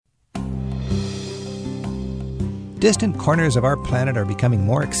distant corners of our planet are becoming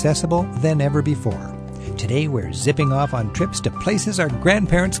more accessible than ever before. Today we're zipping off on trips to places our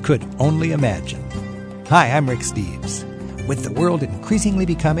grandparents could only imagine. Hi, I'm Rick Steves. With the world increasingly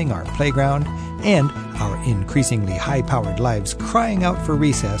becoming our playground and our increasingly high-powered lives crying out for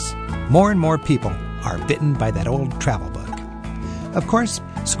recess, more and more people are bitten by that old travel bug. Of course,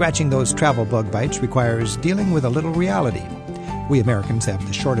 scratching those travel bug bites requires dealing with a little reality. We Americans have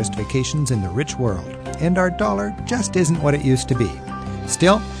the shortest vacations in the rich world, and our dollar just isn't what it used to be.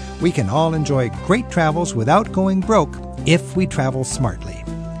 Still, we can all enjoy great travels without going broke if we travel smartly.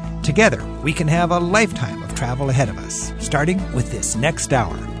 Together, we can have a lifetime of travel ahead of us, starting with this next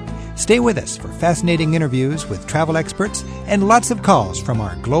hour. Stay with us for fascinating interviews with travel experts and lots of calls from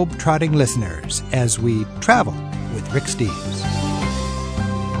our globe-trotting listeners as we travel with Rick Steves.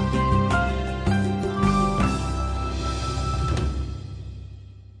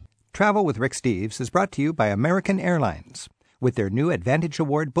 Travel with Rick Steves is brought to you by American Airlines. With their new Advantage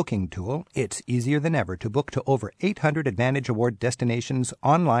Award booking tool, it's easier than ever to book to over 800 Advantage Award destinations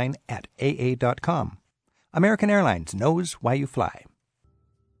online at aa.com. American Airlines knows why you fly.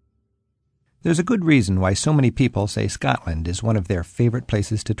 There's a good reason why so many people say Scotland is one of their favorite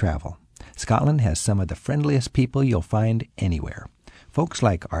places to travel. Scotland has some of the friendliest people you'll find anywhere. Folks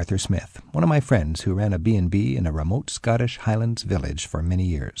like Arthur Smith, one of my friends who ran a B&B in a remote Scottish Highlands village for many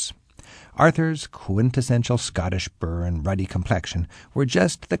years. Arthur's quintessential Scottish burr and ruddy complexion were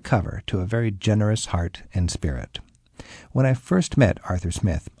just the cover to a very generous heart and spirit. When I first met Arthur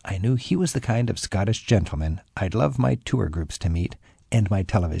Smith, I knew he was the kind of Scottish gentleman I'd love my tour groups to meet and my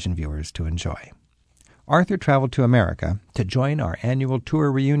television viewers to enjoy. Arthur traveled to America to join our annual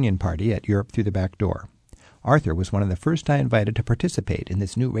tour reunion party at Europe Through the Back Door. Arthur was one of the first I invited to participate in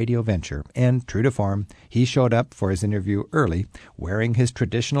this new radio venture, and, true to form, he showed up for his interview early, wearing his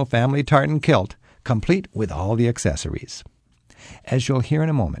traditional family tartan kilt, complete with all the accessories. As you'll hear in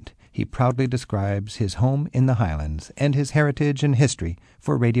a moment, he proudly describes his home in the Highlands and his heritage and history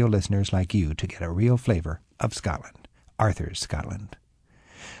for radio listeners like you to get a real flavor of Scotland, Arthur's Scotland.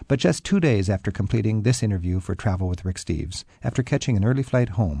 But just 2 days after completing this interview for Travel with Rick Steves, after catching an early flight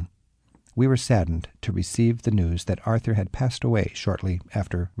home, we were saddened to receive the news that Arthur had passed away shortly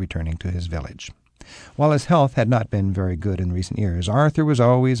after returning to his village. While his health had not been very good in recent years, Arthur was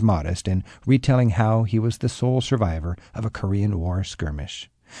always modest in retelling how he was the sole survivor of a Korean War skirmish.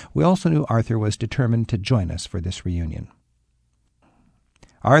 We also knew Arthur was determined to join us for this reunion.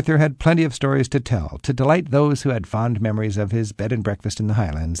 Arthur had plenty of stories to tell, to delight those who had fond memories of his bed and breakfast in the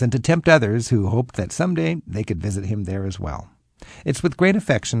Highlands, and to tempt others who hoped that someday they could visit him there as well. It's with great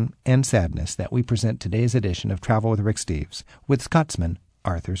affection and sadness that we present today's edition of Travel with Rick Steves with Scotsman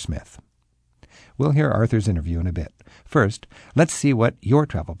Arthur Smith. We'll hear Arthur's interview in a bit. First, let's see what your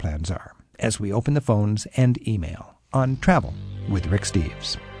travel plans are as we open the phones and email on Travel with Rick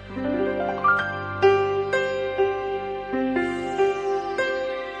Steves.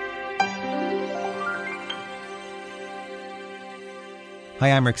 Hi,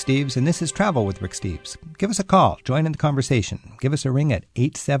 I'm Rick Steves, and this is Travel with Rick Steves. Give us a call. Join in the conversation. Give us a ring at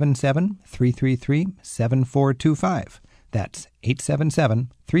 877-333-7425. That's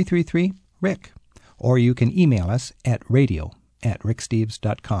 877-333-RICK. Or you can email us at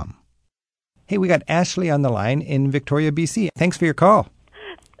radio@ricksteves.com. Hey, we got Ashley on the line in Victoria, BC. Thanks for your call.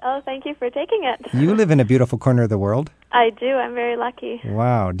 Oh, thank you for taking it. You live in a beautiful corner of the world. I do. I'm very lucky.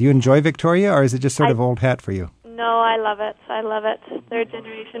 Wow. Do you enjoy Victoria, or is it just sort of old hat for you? No, I love it. I love it. Third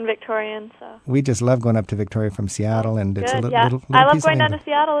generation Victorian. So we just love going up to Victoria from Seattle, and it's a little I love piece going of down to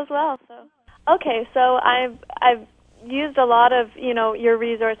Seattle as well. So okay, so I've used a lot of your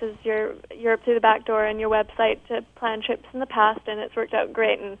resources, your Europe Through the Back Door, and your website to plan trips in the past, and it's worked out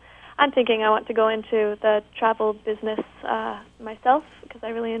great. And I'm thinking I want to go into the travel business myself because I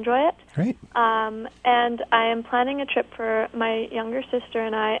really enjoy it. Great. And I am planning a trip for my younger sister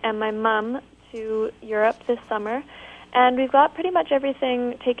and I and my mom to Europe this summer, and we've got pretty much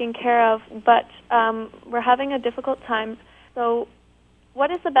everything taken care of, but we're having a difficult time. So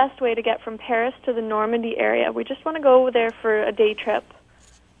what is the best way to get from Paris to the Normandy area? We just want to go there for a day trip.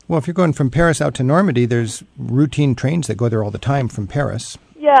 Well, if you're going from Paris out to Normandy, there's routine trains that go there all the time from Paris.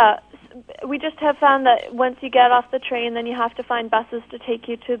 Yeah, we just have found that once you get off the train, then you have to find buses to take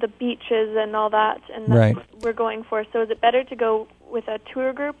you to the beaches and all that, and that's what we're going for. So is it better to go with a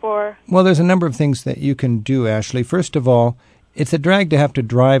tour group or? Well, there's a number of things that you can do, Ashley. First of all, it's a drag to have to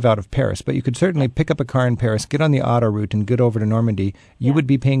drive out of Paris, but you could certainly pick up a car in Paris, get on the auto route, and get over to Normandy. You would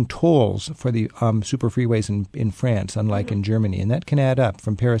be paying tolls for the super freeways in France, unlike in Germany, and that can add up.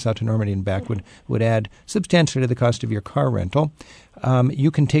 From Paris out to Normandy and back would add substantially to the cost of your car rental.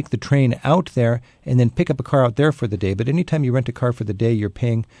 you can take the train out there and then pick up a car out there for the day. But anytime you rent a car for the day, you're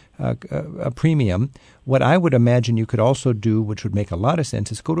paying a premium. What I would imagine you could also do, which would make a lot of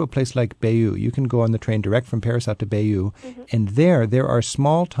sense, is go to a place like Bayeux. You can go on the train direct from Paris out to Bayeux, and there are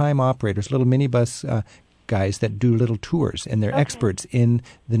small-time operators, little minibus guys that do little tours, and they're experts in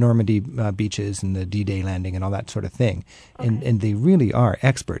the Normandy beaches and the D-Day landing and all that sort of thing. And they really are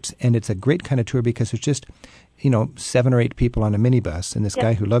experts. And it's a great kind of tour because it's just, 7 or 8 people on a minibus and this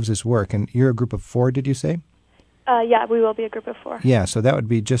guy who loves his work. And you're a group of 4, did you say? Yeah, we will be a group of 4. Yeah, so that would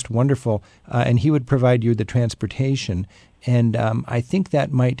be just wonderful. And he would provide you the transportation. And I think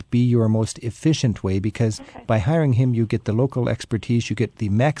that might be your most efficient way because by hiring him, you get the local expertise, you get the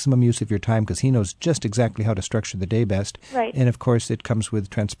maximum use of your time because he knows just exactly how to structure the day best. Right. And, of course, it comes with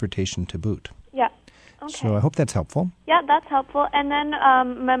transportation to boot. Yeah. Okay. So I hope that's helpful. Yeah, that's helpful. And then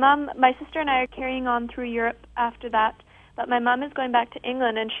my sister and I are carrying on through Europe after that. But my mom is going back to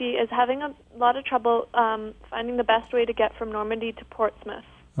England, and she is having a lot of trouble finding the best way to get from Normandy to Portsmouth.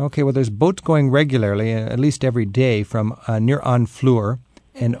 Okay, well, there's boats going regularly, at least every day, from near Honfleur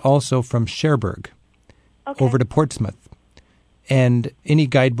and also from Cherbourg over to Portsmouth. And any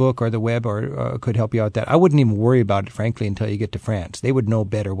guidebook or the web could help you out that. I wouldn't even worry about it, frankly, until you get to France. They would know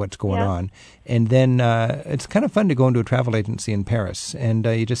better what's going on. And then it's kind of fun to go into a travel agency in Paris. And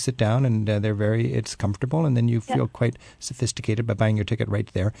you just sit down and it's comfortable. And then you feel quite sophisticated by buying your ticket right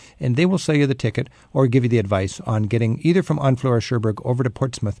there. And they will sell you the ticket or give you the advice on getting either from Honfleur or Cherbourg over to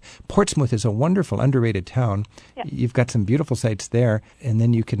Portsmouth. Portsmouth is a wonderful, underrated town. Yeah. You've got some beautiful sights there. And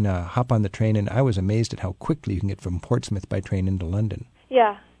then you can hop on the train. And I was amazed at how quickly you can get from Portsmouth by train into London.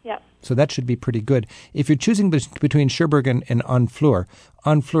 Yeah. So that should be pretty good. If you're choosing between Cherbourg and Honfleur,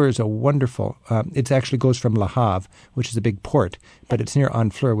 Honfleur is a wonderful, it actually goes from Le Havre, which is a big port, but it's near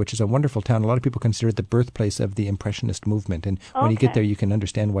Honfleur, which is a wonderful town. A lot of people consider it the birthplace of the Impressionist movement. And when you get there, you can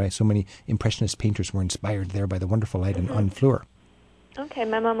understand why so many Impressionist painters were inspired there by the wonderful light in Honfleur. Okay,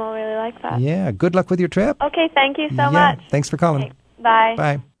 my mom will really like that. Yeah, good luck with your trip. Okay, thank you so much. Thanks for calling. Okay, bye.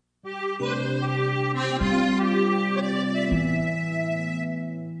 Bye.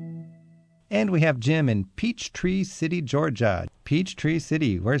 And we have Jim in Peachtree City, Georgia. Peachtree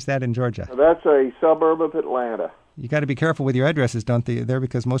City, where's that in Georgia? That's a suburb of Atlanta. You got to be careful with your addresses, don't they, there,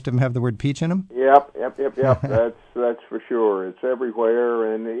 because most of them have the word peach in them? Yep. That's for sure. It's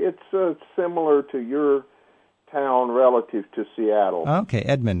everywhere, and it's similar to your town relative to Seattle. Okay,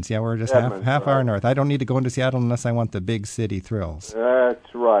 Edmonds. Yeah, we're just half hour north. I don't need to go into Seattle unless I want the big city thrills.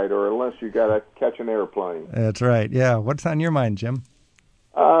 That's right, or unless you got to catch an airplane. That's right, yeah. What's on your mind, Jim?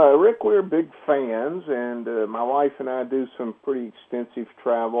 Rick, we're big fans, and my wife and I do some pretty extensive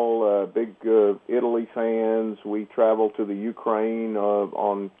travel, big Italy fans. We travel to the Ukraine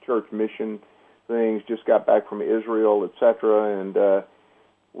on church mission things, just got back from Israel, etc., and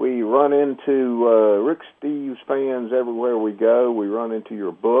we run into Rick Steves fans everywhere we go. We run into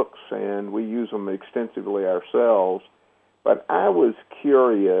your books, and we use them extensively ourselves. But I was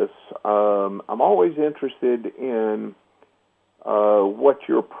curious. I'm always interested in what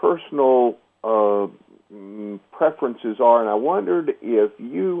your personal preferences are, and I wondered if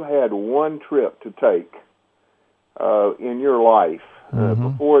you had one trip to take in your life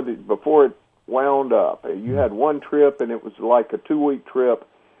before it wound up. You had one trip, and it was like a 2-week trip.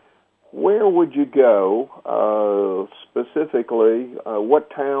 Where would you go specifically? What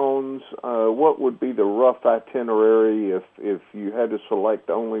towns? What would be the rough itinerary if you had to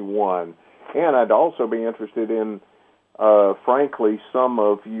select only one? And I'd also be interested in frankly, some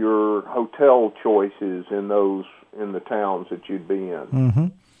of your hotel choices in the towns that you'd be in. Mm-hmm.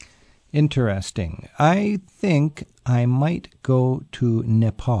 Interesting. I think I might go to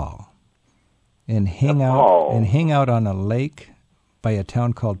Nepal and hang out on a lake by a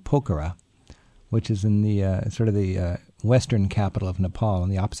town called Pokhara, which is in the sort of the western capital of Nepal, on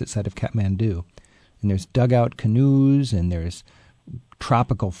the opposite side of Kathmandu. And there's dugout canoes, and there's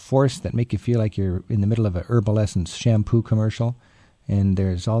tropical forests that make you feel like you're in the middle of a Herbal Essence shampoo commercial, and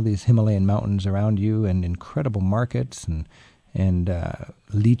there's all these Himalayan mountains around you, and incredible markets, and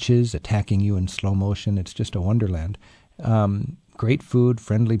leeches attacking you in slow motion. It's just a wonderland. Great food,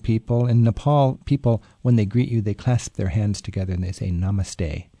 friendly people. In Nepal, people, when they greet you, they clasp their hands together and they say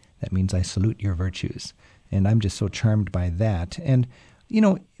namaste. That means I salute your virtues. And I'm just so charmed by that. And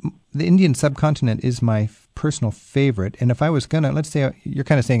the Indian subcontinent is my personal favorite. And if I was going to, let's say, you're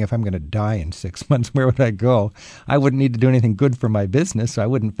kind of saying if I'm going to die in 6 months, where would I go? I wouldn't need to do anything good for my business, so I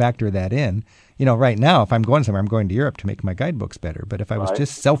wouldn't factor that in. Right now, if I'm going somewhere, I'm going to Europe to make my guidebooks better. But if I was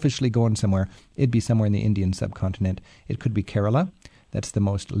just selfishly going somewhere, it'd be somewhere in the Indian subcontinent. It could be Kerala. That's the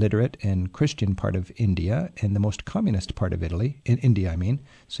most literate and Christian part of India and the most communist part of Italy, in India, I mean.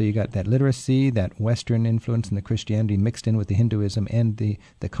 So you got that literacy, that Western influence and the Christianity mixed in with the Hinduism and the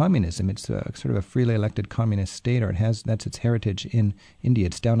communism. It's sort of a freely elected communist state, or that's its heritage in India.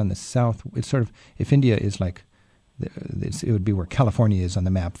 It's down in the south. It's sort of, if India is like, it would be where California is on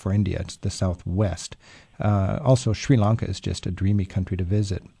the map for India. It's the southwest. Also, Sri Lanka is just a dreamy country to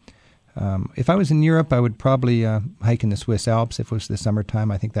visit. If I was in Europe, I would probably hike in the Swiss Alps. If it was the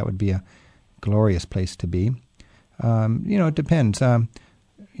summertime, I think that would be a glorious place to be. It depends. I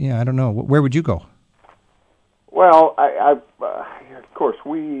don't know. Where would you go? Well, of course,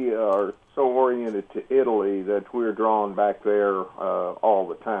 we are so oriented to Italy that we're drawn back there all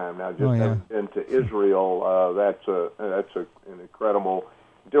the time. Now, just having been to Israel, that's an incredible,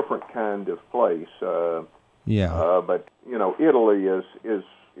 different kind of place. But Italy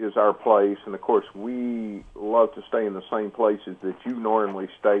is our place, and of course, we love to stay in the same places that you normally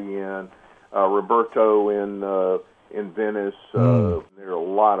stay in. Roberto in Venice. There are a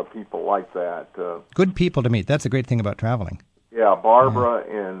lot of people like that. Good people to meet. That's a great thing about traveling. Yeah, Barbara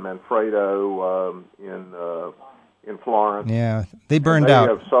and Manfredo in Florence. Yeah, they burned out.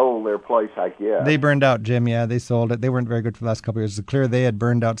 They have sold their place, I guess. They burned out, Jim. Yeah, they sold it. They weren't very good for the last couple of years. It's clear they had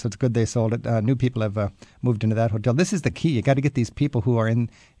burned out, so it's good they sold it. New people have moved into that hotel. This is the key. You got to get these people who are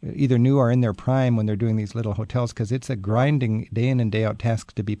either new or in their prime when they're doing these little hotels, because it's a grinding day in and day out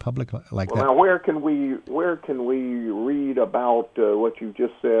task to be public like that. Now, where can we read about what you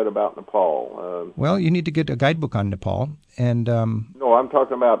just said about Nepal? Well, you need to get a guidebook on Nepal, and no, I'm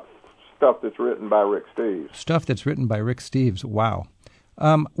talking about stuff that's written by Rick Steves. Stuff that's written by Rick Steves. Wow.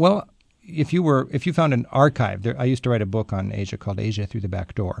 Well, if you found an archive, I used to write a book on Asia called Asia Through the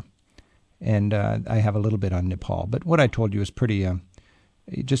Back Door, and I have a little bit on Nepal. But what I told you is pretty.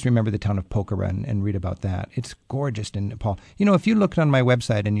 Just remember the town of Pokhara and read about that. It's gorgeous in Nepal. If you looked on my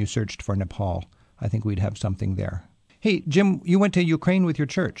website and you searched for Nepal, I think we'd have something there. Hey, Jim, you went to Ukraine with your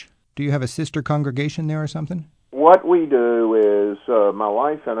church. Do you have a sister congregation there or something? What we do is my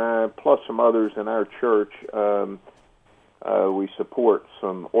wife and I, plus some others in our church, we support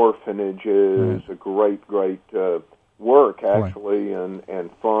some orphanages, a great work, actually, and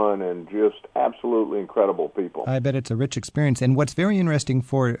fun, and just absolutely incredible people. I bet it's a rich experience. And what's very interesting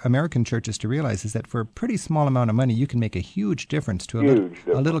for American churches to realize is that for a pretty small amount of money, you can make a huge difference to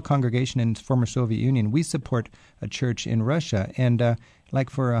a little congregation in the former Soviet Union. We support a church in Russia, and like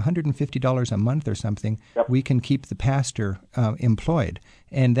for $150 a month or something, we can keep the pastor employed.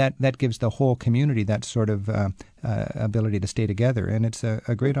 And that gives the whole community that sort of ability to stay together. And it's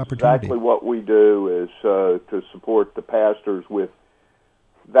a great opportunity. Exactly what we do is to support the pastors with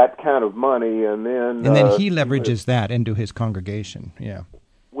that kind of money. And then he leverages that into his congregation. Yeah.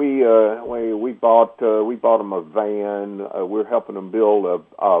 We bought them a van. We're helping them build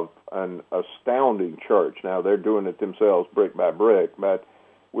an astounding church. Now they're doing it themselves, brick by brick, but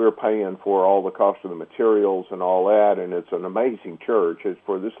we're paying for all the cost of the materials and all that. And it's an amazing church. It's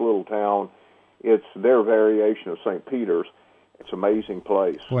for this little town. It's their variation of St. Peter's. It's an amazing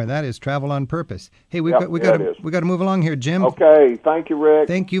place. Boy, that is travel on purpose. Hey, we got to move along here, Jim. Okay, thank you, Rick.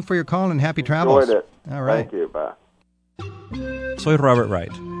 Thank you for your call and happy travels. Enjoyed it. All right. Thank you. Bye. Soy Robert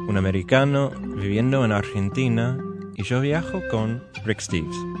Wright, un americano viviendo en Argentina, y yo viajo con Rick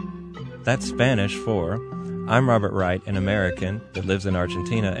Steves. That's Spanish for I'm Robert Wright, an American that lives in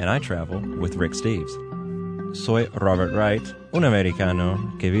Argentina, and I travel with Rick Steves. Soy Robert Wright, un americano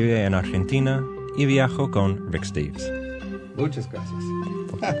que vive en Argentina y viajo con Rick Steves. Muchas gracias.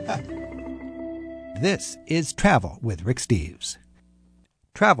 This is Travel with Rick Steves.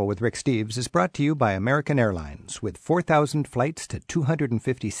 Travel with Rick Steves is brought to you by American Airlines, with 4,000 flights to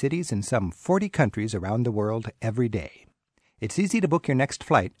 250 cities in some 40 countries around the world every day. It's easy to book your next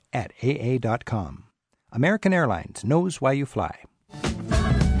flight at AA.com. American Airlines knows why you fly.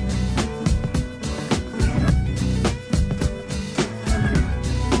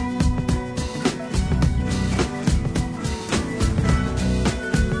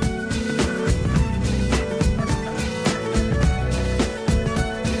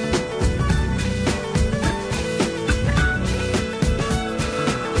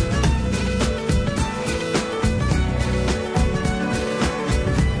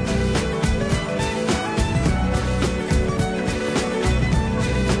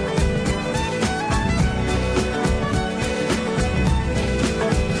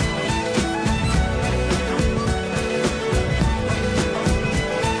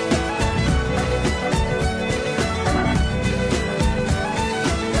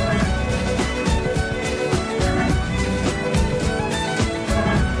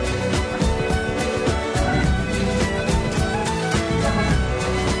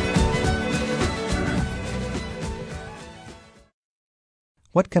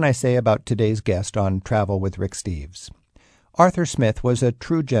 What can I say about today's guest on Travel with Rick Steves? Arthur Smith was a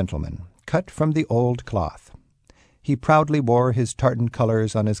true gentleman, cut from the old cloth. He proudly wore his tartan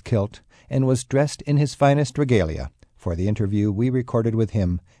colors on his kilt and was dressed in his finest regalia for the interview we recorded with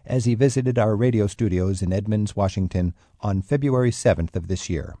him as he visited our radio studios in Edmonds, Washington on February 7th of this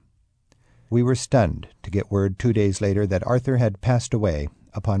year. We were stunned to get word 2 days later that Arthur had passed away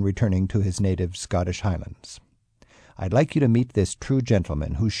upon returning to his native Scottish Highlands. I'd like you to meet this true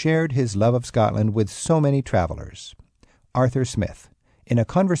gentleman who shared his love of Scotland with so many travelers. Arthur Smith, in a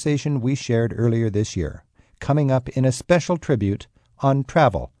conversation we shared earlier this year, coming up in a special tribute on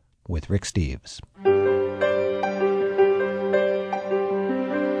Travel with Rick Steves.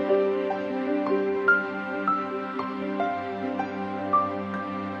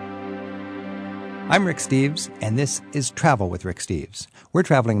 I'm Rick Steves, and this is Travel with Rick Steves. We're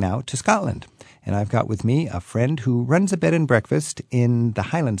traveling now to Scotland, and I've got with me a friend who runs a bed and breakfast in the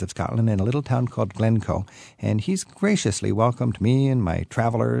Highlands of Scotland in a little town called Glencoe, and he's graciously welcomed me and my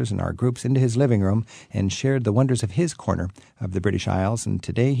travelers and our groups into his living room and shared the wonders of his corner of the British Isles. And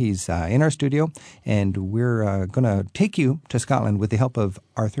today he's in our studio, and we're going to take you to Scotland with the help of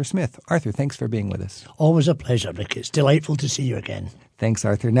Arthur Smith. Arthur, thanks for being with us. Always a pleasure, Rick. It's delightful to see you again. Thanks,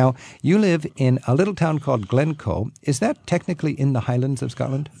 Arthur. Now, you live in a little town called Glencoe. Is that technically in the Highlands of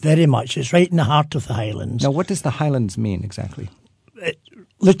Scotland? Very much. It's right in the heart of the Highlands. Now, what does the Highlands mean exactly? It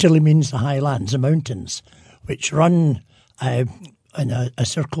literally means the highlands, the mountains, which run in a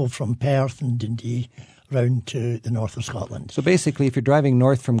circle from Perth and Dundee round to the north of Scotland. So basically, if you're driving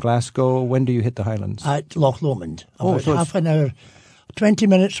north from Glasgow, when do you hit the Highlands? At Loch Lomond. About so half an hour, 20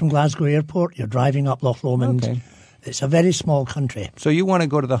 minutes from Glasgow Airport, you're driving up Loch Lomond. Okay. It's a very small country. So you want to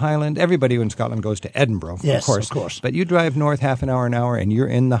go to the Highland. Everybody in Scotland goes to Edinburgh, yes, of course. But you drive north half an hour, and you're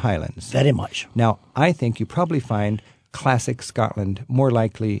in the Highlands. Very much. Now, I think you probably find classic Scotland more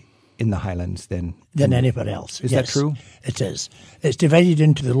likely in the Highlands than anywhere else. Is that true? It is. It's divided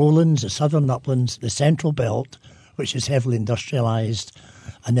into the lowlands, the southern uplands, the central belt, which is heavily industrialised,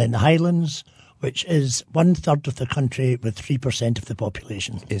 and then the Highlands, which is 1/3 of the country with 3% of the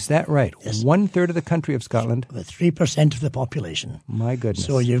population. Is that right? Yes. 1/3 of the country of Scotland? With 3% of the population. My goodness.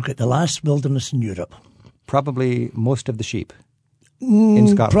 So you've got the last wilderness in Europe. Probably most of the sheep in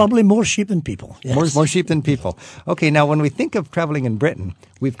Scotland. Probably more sheep than people. Yes. More sheep than people. Okay, now when we think of traveling in Britain,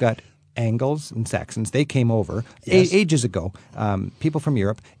 we've got Angles and Saxons. They came over ages ago. People from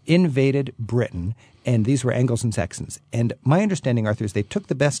Europe invaded Britain, and these were Angles and Saxons. And my understanding, Arthur, is they took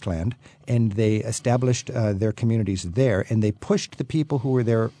the best land and they established their communities there, and they pushed the people who were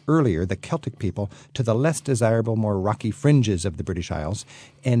there earlier, the Celtic people, to the less desirable, more rocky fringes of the British Isles.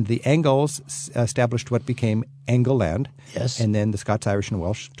 And the Angles established what became Angleland. Yes. And then the Scots, Irish, and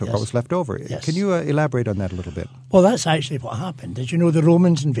Welsh took what was left over. Yes. Can you elaborate on that a little bit? Well, that's actually what happened. As you know, the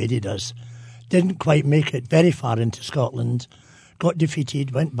Romans invaded us, didn't quite make it very far into Scotland, got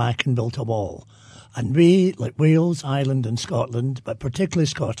defeated, went back and built a wall. And we, like Wales, Ireland and Scotland, but particularly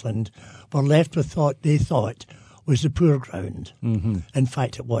Scotland, were left with what they thought was the poor ground. Mm-hmm. In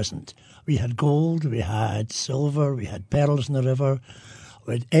fact, it wasn't. We had gold, we had silver, we had pearls in the river,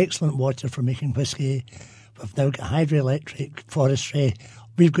 we had excellent water for making whiskey. We've now got hydroelectric, forestry.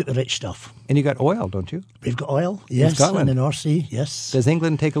 We've got the rich stuff. And you got oil, don't you? We've got oil, yes, Scotland. in the North Sea, yes. Does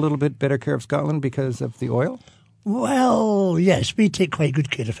England take a little bit better care of Scotland because of the oil? Well, yes, we take quite good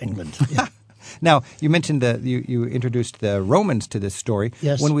care of England. Yeah. Now, you mentioned you introduced the Romans to this story.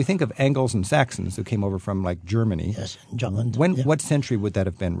 Yes. When we think of Angles and Saxons who came over from like Germany, yes, Jutland. What century would that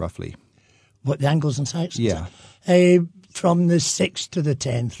have been roughly? What, the Angles and Saxons? Yeah. From the 6th to the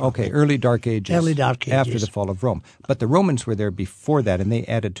 10th. Okay, early Dark Ages. Early Dark Ages. After the fall of Rome. But the Romans were there before that, and they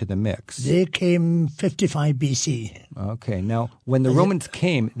added to the mix. They came 55 BC. Okay, now, when the Romans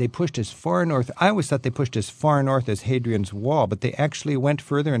came, they pushed as far north. I always thought they pushed as far north as Hadrian's Wall, but they actually went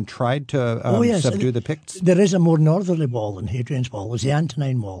further and tried to subdue the Picts? There is a more northerly wall than Hadrian's Wall. It was the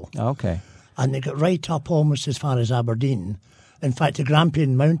Antonine Wall. Okay. And they got right up almost as far as Aberdeen. In fact, the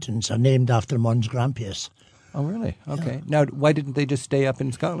Grampian Mountains are named after Mons Grampius. Oh, really? Okay. Yeah. Now, why didn't they just stay up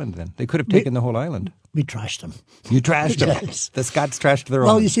in Scotland then? They could have taken the whole island. We trashed them. You trashed them? Yes. The Scots trashed the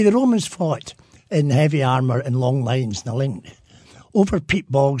Romans? Well, you see, the Romans fought in heavy armour and long lines in the link over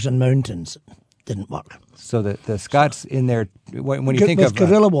peat bogs and mountains. Didn't work. So the Scots in their... When you think of...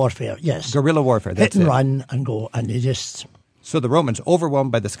 guerrilla warfare, yes. Guerrilla warfare, that's Hit and it. run and go, and they just... So the Romans,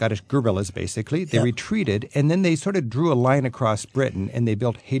 overwhelmed by the Scottish guerrillas, basically, they retreated, and then they sort of drew a line across Britain, and they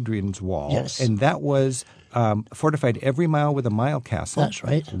built Hadrian's Wall. Yes. And that was fortified every mile with a mile castle. That's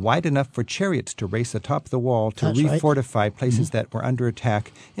right. Wide enough for chariots to race atop the wall to That's right. refortify places that were under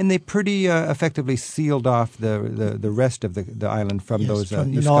attack. And they pretty effectively sealed off the rest of the island from those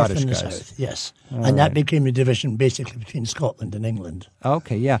from the north Scottish and the guys. south, yes. All and that right. became a division basically between Scotland and England.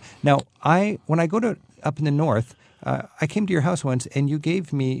 Okay, yeah. Now, when I go to up in the north, I came to your house once, and you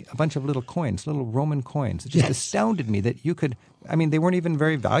gave me a bunch of little coins, little Roman coins. It just astounded me that you could, they weren't even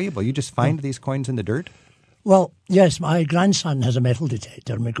very valuable. You just find these coins in the dirt? Well, yes, my grandson has a metal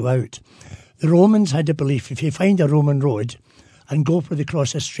detector and we go out. The Romans had a belief, if you find a Roman road and go where they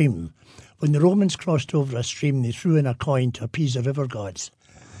cross a stream, when the Romans crossed over a stream, they threw in a coin to appease the river gods.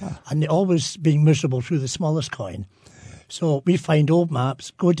 And they always being miserable threw the smallest coin. So we find old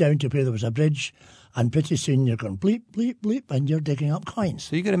maps, go down to where there was a bridge, and pretty soon you're going bleep, bleep, bleep, and you're digging up coins.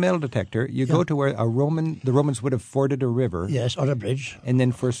 So you get a metal detector, you go to where the Romans would have forded a river. Yes, or a bridge. And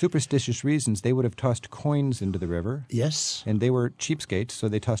then for superstitious reasons, they would have tossed coins into the river. Yes. And they were cheapskates, so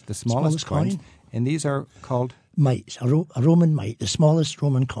they tossed the smallest coins. coin. And these are called? Mites, a Roman mite, the smallest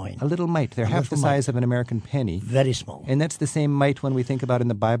Roman coin. A little mite. They're half the size of an American penny. Very small. And that's the same mite when we think about in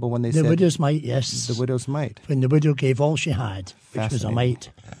the Bible when they The said... widow's mite, yes. The widow's mite. When the widow gave all she had, which was a Fascinating. mite,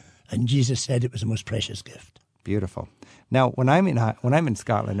 and Jesus said it was the most precious gift. Beautiful. Now, when I'm in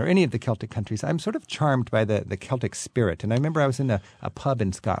Scotland or any of the Celtic countries, I'm sort of charmed by the Celtic spirit. And I remember I was in a pub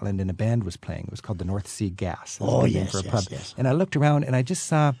in Scotland and a band was playing. It was called the North Sea Gas. It was a good name for a pub. Yes. And I looked around and I just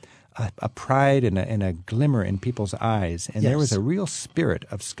saw a pride and a glimmer in people's eyes. And there was a real spirit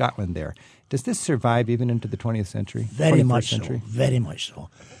of Scotland there. Does this survive even into the 20th century? Very 21st much century? so. Very much so.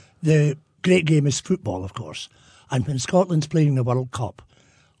 The great game is football, of course. And when Scotland's playing the World Cup,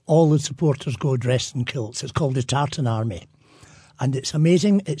 all the supporters go dressed in kilts. It's called the Tartan Army. And it's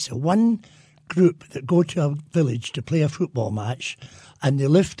amazing. It's a one group that go to a village to play a football match, and they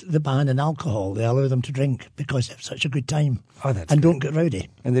lift the ban on alcohol. They allow them to drink because they have such a good time. Oh, that's and great. don't get rowdy.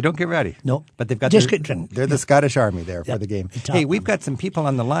 And they don't get rowdy. No. But they've got Just get drunk. They're the Scottish Army there for the game. the Hey, top we've one. got some people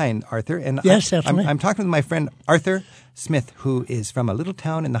on the line, Arthur. And Yes, certainly. I'm talking with my friend Arthur Smith, who is from a little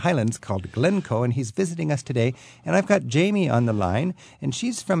town in the Highlands called Glencoe, and he's visiting us today. And I've got Jamie on the line, and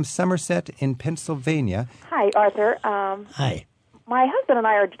she's from Somerset in Pennsylvania. Hi, Arthur. Hi. My husband and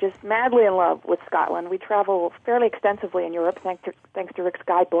I are just madly in love with Scotland. We travel fairly extensively in Europe, thanks to Rick's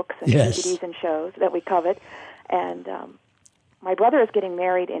guidebooks and Yes. DVDs and shows that we covet. And my brother is getting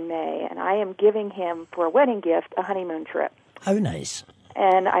married in May, and I am giving him, for a wedding gift, a honeymoon trip. How nice.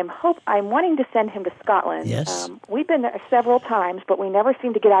 And I'm wanting to send him to Scotland. Yes. We've been there several times, but we never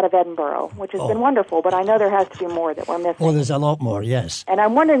seem to get out of Edinburgh, which has been wonderful, but I know there has to be more that we're missing. Oh, there's a lot more, yes. And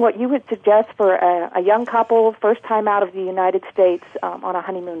I'm wondering what you would suggest for a young couple, first time out of the United States on a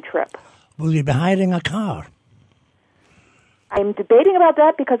honeymoon trip. Will you be hiring a car? I'm debating about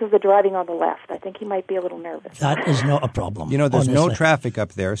that because of the driving on the left. I think he might be a little nervous. That is not a problem. You know, there's no honestly. traffic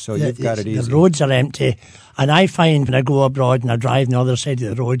up there, so you've got it easy. The roads are empty. And I find when I go abroad and I drive on the other side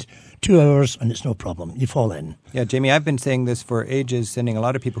of the road, 2 hours and it's no problem. You fall in. Yeah, Jamie, I've been saying this for ages, sending a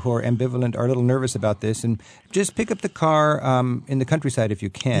lot of people who are ambivalent, are a little nervous about this, and just pick up the car in the countryside if you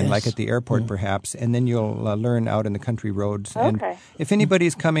can, like at the airport perhaps, and then you'll learn out in the country roads. Okay. And if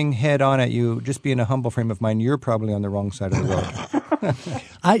anybody's coming head on at you, just be in a humble frame of mind, you're probably on the wrong side of the road.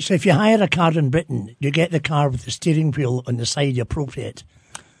 Actually, if you hire a car in Britain, you get the car with the steering wheel on the side appropriate.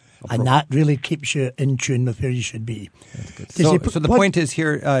 And that really keeps you in tune with where you should be. So the point is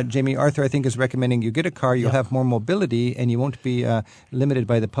here, Jamie, Arthur, I think, is recommending you get a car, you'll have more mobility, and you won't be limited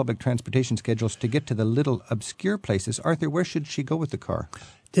by the public transportation schedules to get to the little obscure places. Arthur, where should she go with the car?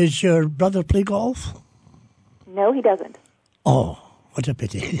 Does your brother play golf? No, he doesn't. Oh, what a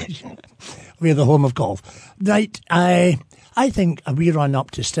pity. We're the home of golf. Right, I think a wee run up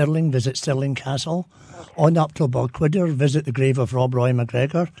to Stirling, visit Stirling Castle. On up to Balquidder, visit the grave of Rob Roy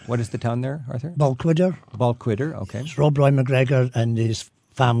McGregor. What is the town there, Arthur? Balquidder. Balquidder, okay. Rob Roy McGregor and his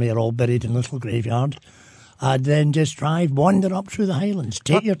family are all buried in a little graveyard. And then just wander up through the Highlands.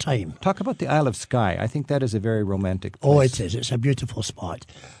 Take your time. Talk about the Isle of Skye. I think that is a very romantic place. Oh, it is. It's a beautiful spot.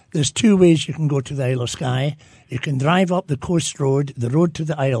 There's 2 ways you can go to the Isle of Skye. You can drive up the coast road, the road to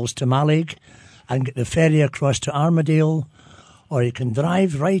the Isles, to Mallaig, and get the ferry across to Armadale, or you can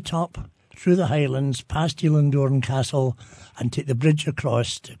drive right up through the Highlands, past Elandorn Castle, and take the bridge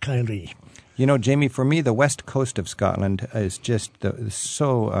across to Kylree. You know, Jamie, for me, the west coast of Scotland is just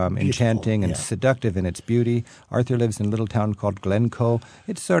so enchanting and seductive in its beauty. Arthur lives in a little town called Glencoe.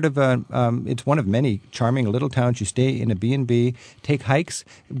 It's sort of it's one of many charming little towns. You stay in a B&B, take hikes,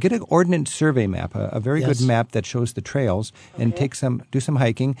 get an ordnance survey map, a very good map that shows the trails, and do some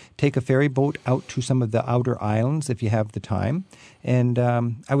hiking. Take a ferry boat out to some of the outer islands if you have the time. And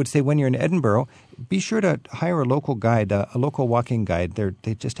I would say when you're in Edinburgh, be sure to hire a local guide, a local walking guide.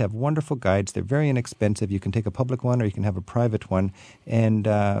 They just have wonderful guides. They're very inexpensive. You can take a public one or you can have a private one. And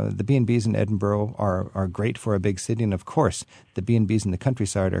the B&Bs in Edinburgh are great for a big city. And, of course, the B&Bs in the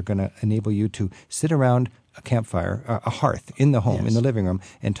countryside are going to enable you to sit around a campfire, a hearth in the home, in the living room,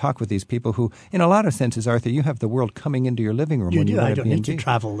 and talk with these people who, in a lot of senses, Arthur, you have the world coming into your living room. I don't need to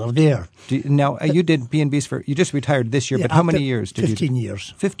travel. They're there. Now, you did B&Bs you just retired this year, but how many years did 15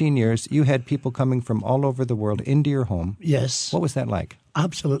 years. 15 years. You had people coming from all over the world into your home. Yes. What was that like?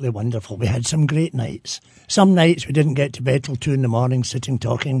 Absolutely wonderful. We had some great nights. Some nights we didn't get to bed till 2 a.m, sitting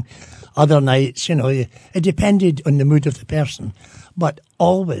talking. Other nights, it depended on the mood of the person. But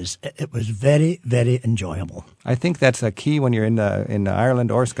always, it was very, very enjoyable. I think that's a key when you're in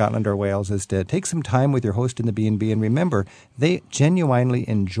Ireland or Scotland or Wales, is to take some time with your host in the B&B. And remember, they genuinely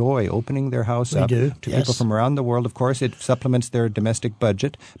enjoy opening their house up to people from around the world. Of course, it supplements their domestic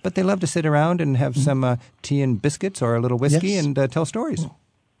budget. But they love to sit around and have some tea and biscuits or a little whiskey and tell stories.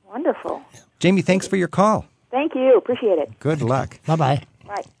 Wonderful. Jamie, thanks for your call. Thank you. Appreciate it. Good luck. Bye-bye.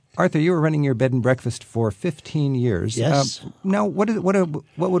 Bye. Arthur, you were running your bed and breakfast for 15 years. Yes. Now, what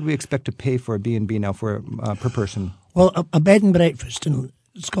would we expect to pay for a B&B now per person? Well, a bed and breakfast in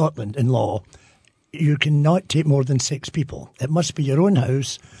Scotland, in law, you cannot take more than 6 people. It must be your own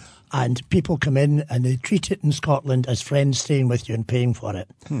house, and people come in and they treat it in Scotland as friends staying with you and paying for it.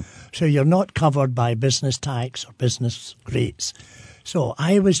 So you're not covered by business tax or business rates. So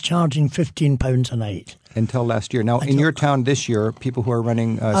I was charging £15 a night. Until last year. Now, in your town this year, people who are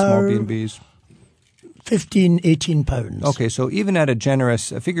running small B&Bs? £15, £18. Okay, so even at a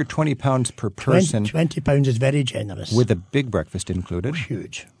generous, figure £20 per person. £20 is very generous. With a big breakfast included.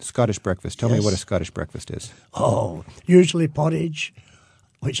 Huge. Scottish breakfast. Tell me what a Scottish breakfast is. Oh, usually porridge,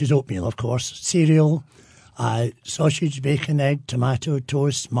 which is oatmeal, of course, cereal, sausage, bacon, egg, tomato,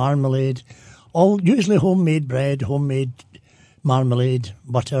 toast, marmalade, all usually homemade bread, homemade marmalade,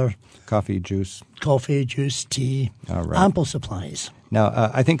 butter. Coffee, juice, tea, all right. Ample supplies. Now,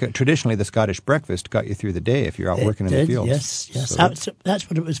 I think traditionally the Scottish breakfast got you through the day if you're out working in the fields. Yes. So that's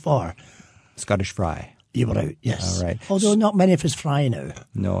what it was for. Scottish fry. You were out, yes. All right. Although not many of us fry now.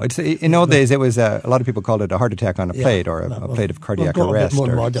 No, it's in old days. It was a lot of people called it a heart attack on a plate, or a plate of cardiac arrest,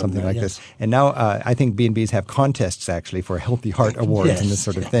 or something like this. And now I think B&Bs have contests actually for healthy heart awards and this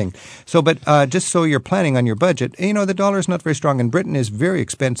sort of thing. So, but just so you're planning on your budget, the dollar is not very strong, and Britain is very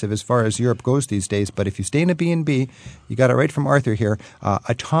expensive as far as Europe goes these days. But if you stay in a B&B, you got it right from Arthur here.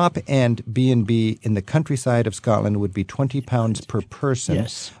 A top end B&B in the countryside of Scotland would be £20 per person.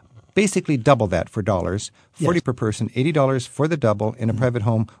 Yes. Basically double that for dollars, $40 per person, $80 for the double in a private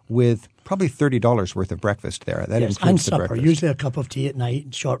home with probably $30 worth of breakfast there. That includes and the supper, breakfast. usually a cup of tea at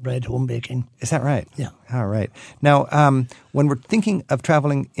night, shortbread, home baking. Is that right? Yeah. All right. Now, when we're thinking of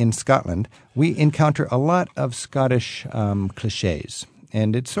traveling in Scotland, we encounter a lot of Scottish cliches,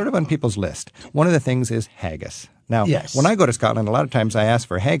 and it's sort of on people's list. One of the things is haggis. Now, when I go to Scotland, a lot of times I ask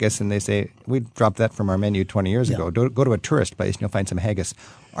for haggis, and they say, we dropped that from our menu 20 years ago. Go to a tourist place, and you'll find some haggis.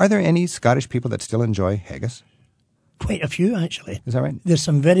 Are there any Scottish people that still enjoy haggis? Quite a few, actually. Is that right? There's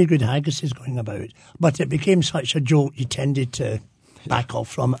some very good haggises going about, but it became such a joke you tended to back off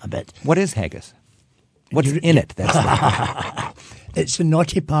from it a bit. What is haggis? What's in it? It's the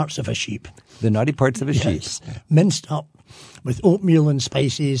naughty parts of a sheep. The naughty parts of a sheep. Minced up with oatmeal and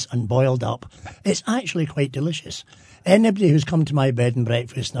spices and boiled up. It's actually quite delicious. Anybody who's come to my bed and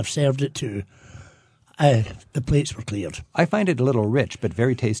breakfast, and I've served it to, the plates were cleared. I find it a little rich, but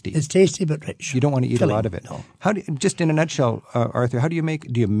very tasty. It's tasty but rich. You don't want to eat a lot of it. No. Just in a nutshell, Arthur, how do you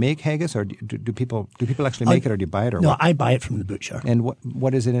make haggis, or do people actually make it, or do you buy it, or no? what? I buy it from the butcher. And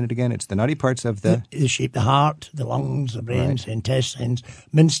what is it in it again? It's the naughty parts of the sheep, the heart, the lungs, the brains, the intestines,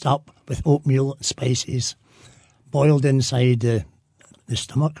 minced up with oatmeal and spices, boiled inside the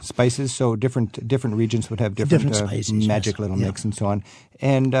stomach. Spices, so different regions would have different spices, magic little mix and so on.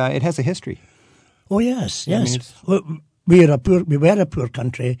 And it has a history. Oh, yes. I mean, we were a poor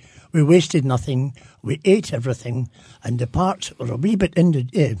country. We wasted nothing. We ate everything. And the parts were a wee bit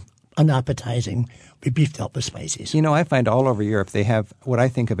unappetizing. We beefed up with spices. I find all over Europe they have what I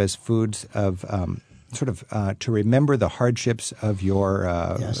think of as foods of sort of to remember the hardships of your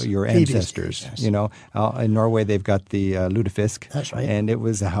ancestors. Yes. You know, in Norway they've got the lutefisk. That's right. And it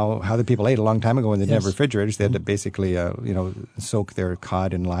was how the people ate a long time ago when they didn't have Yes. refrigerators. They had to basically soak their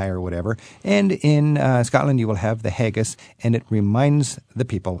cod in lye or whatever. And in Scotland you will have the haggis, and it reminds the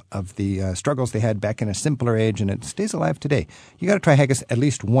people of the struggles they had back in a simpler age, and it stays alive today. You got to try haggis at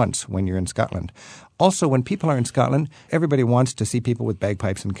least once when you're in Scotland. Also, when people are in Scotland, everybody wants to see people with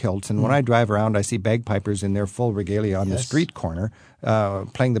bagpipes and kilts. And when I drive around, I see bagpipers in their full regalia on the street corner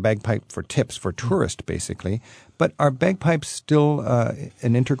playing the bagpipe for tips, for tourists, basically. But are bagpipes still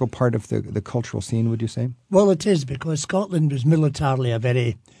an integral part of the cultural scene, would you say? Well, it is, because Scotland was militarily a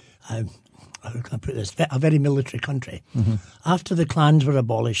very, how can I put this, a very military country. Mm-hmm. After the clans were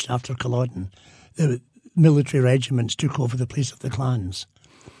abolished, after Culloden, the military regiments took over the place of the clans.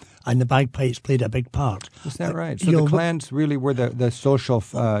 And the bagpipes played a big part. Is that right? So the clans really were the social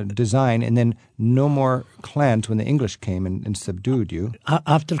design, and then no more clans when the English came and subdued you.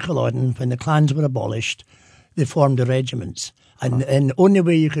 After Culloden, when the clans were abolished, they formed the regiments. And the only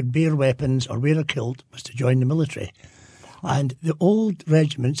way you could bear weapons or wear a kilt was to join the military. And the old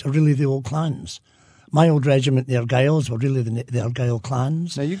regiments are really the old clans. My old regiment, the Argylls, were really the Argyll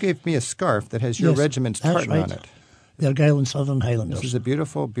clans. Now, you gave me a scarf that has your regiment's tartan on it. The Argyll and Southern Highlanders. This is a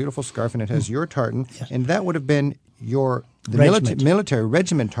beautiful, beautiful scarf, and it has your tartan. Yes. And that would have been the military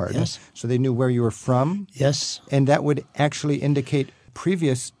regiment tartan. Yes. So they knew where you were from. Yes. And that would actually indicate,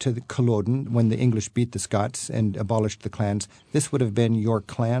 previous to the Culloden, when the English beat the Scots and abolished the clans, this would have been your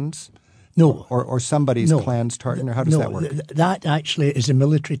clans? No. Or somebody's clan's tartan? Or how does that work? That actually is a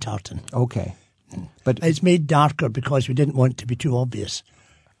military tartan. Okay. But it's made darker because we didn't want it to be too obvious.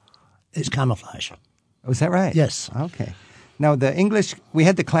 It's camouflage. Oh, is that right? Yes. Okay. Now, the English, we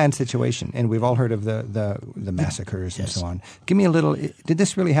had the clan situation, and we've all heard of the massacres and so on. Give me a little, did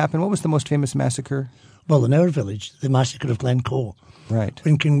this really happen? What was the most famous massacre? Well, in our village, the massacre of Glencoe. Right.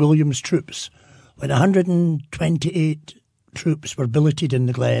 When King William's troops, when 128 troops were billeted in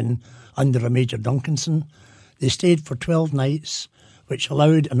the Glen under a Major Duncanson, they stayed for 12 nights, which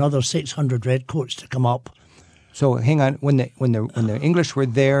allowed another 600 redcoats to come up. So hang on, when the English were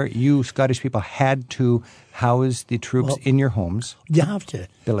there, you Scottish people had to house the troops in your homes. You have to.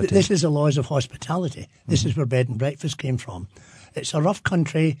 Billeted. This is the laws of hospitality. This is where bed and breakfast came from. It's a rough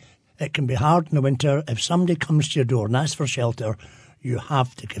country. It can be hard in the winter. If somebody comes to your door and asks for shelter, you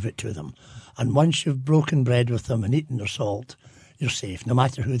have to give it to them. And once you've broken bread with them and eaten their salt, you're safe, no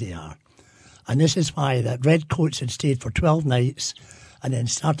matter who they are. And this is why that redcoats had stayed for 12 nights and then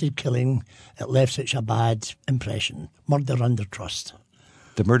started killing. It left such a bad impression. Murder under trust.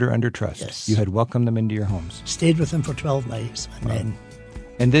 The murder under trust. Yes. You had welcomed them into your homes. Stayed with them for 12 nights and then...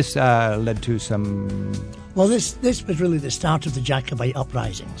 And this led to some... Well, this was really the start of the Jacobite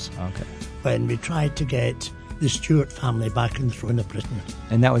uprisings. Okay. When we tried to get the Stuart family back in the throne of Britain.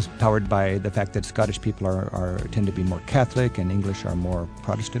 And that was powered by the fact that Scottish people tend to be more Catholic and English are more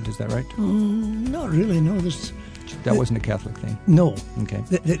Protestant, is that right? Not really, no. That wasn't a Catholic thing? No. Okay.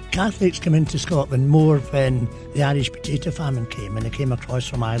 The Catholics came into Scotland more when the Irish potato famine came, and they came across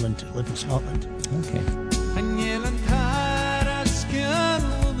from Ireland to live in Scotland. Okay.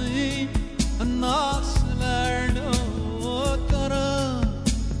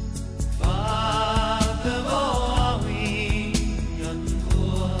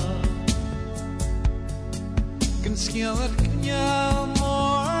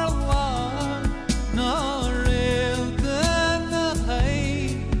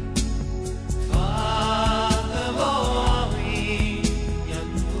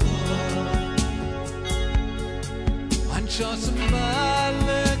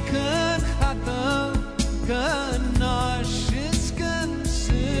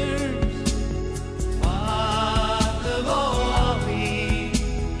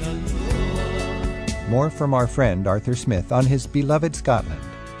 More from our friend Arthur Smith on his beloved Scotland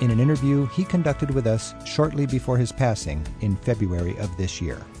in an interview he conducted with us shortly before his passing in February of this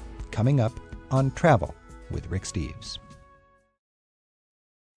year. Coming up on Travel with Rick Steves.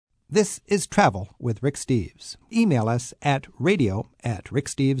 This is Travel with Rick Steves. Email us at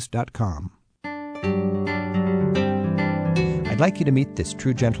radio@ricksteves.com. I'd like you to meet this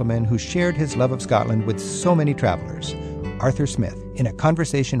true gentleman who shared his love of Scotland with so many travelers, Arthur Smith, in a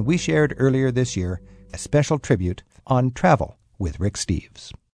conversation we shared earlier this year, a special tribute on Travel with Rick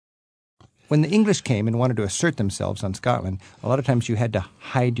Steves. When the English came and wanted to assert themselves on Scotland, a lot of times you had to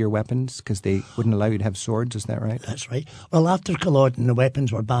hide your weapons because they wouldn't allow you to have swords, is that right? That's right. Well, after Culloden, the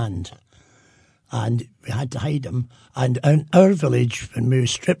weapons were banned, and we had to hide them. And in our village, when we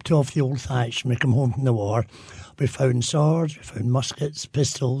stripped off the old thatch and we come home from the war, we found swords, we found muskets,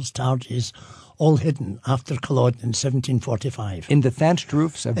 pistols, targes, all hidden after Culloden in 1745. In the thatched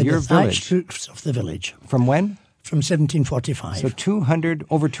roofs of your the thatched village. roofs of the village. From when? From 1745. So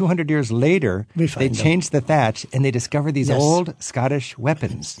over 200 years later, We they find them. changed the thatch and they discovered these Yes. old Scottish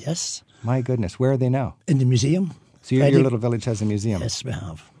weapons. Yes. My goodness, where are they now? In the museum. So your Ready? little village has a museum. Yes, we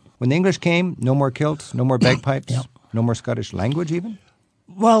have. When the English came, no more kilts, no more bagpipes, Yeah. no more Scottish language even?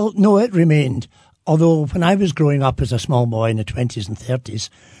 Well, no, it remained. Although when I was growing up as a small boy in the 20s and 30s,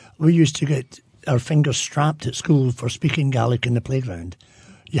 we used to get our fingers strapped at school for speaking Gaelic in the playground.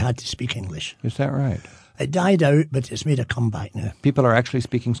 You had to speak English. Is that right? It died out, but it's made a comeback now. People are actually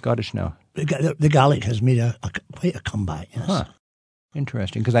speaking Scottish now. The Gaelic has made quite a comeback, yes. Huh.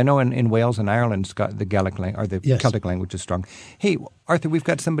 Interesting, because I know in Wales and Ireland, the Gaelic or the Yes. Celtic language is strong. Hey, Arthur, we've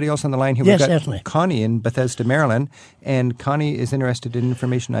got somebody else on the line here. Yes, We've got certainly. Connie in Bethesda, Maryland, and Connie is interested in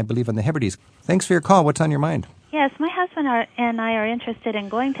information, I believe, on the Hebrides. Thanks for your call. What's on your mind? Yes, my husband and I are interested in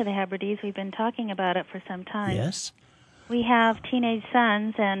going to the Hebrides. We've been talking about it for some time. Yes. We have teenage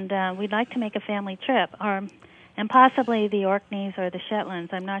sons, and we'd like to make a family trip, and possibly the Orkneys or the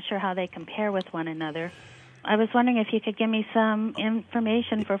Shetlands. I'm not sure how they compare with one another. I was wondering if you could give me some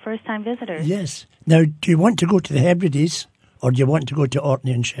information for first-time visitors. Yes. Now, do you want to go to the Hebrides or do you want to go to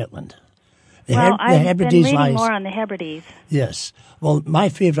Orkney and Shetland? I've been reading more on the Hebrides. Yes. Well, my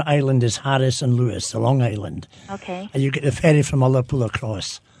favourite island is Harris and Lewis, the Long Island. Okay. And you get the ferry from Ullapool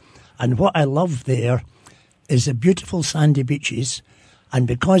across. And what I love there is the beautiful sandy beaches. And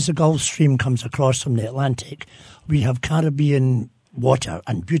because the Gulf Stream comes across from the Atlantic, we have Caribbean water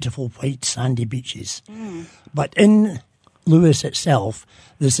and beautiful white sandy beaches. But in Lewis itself,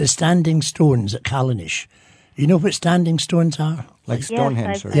 there's the standing stones at Callanish. You know what standing stones are? Like Stonehenge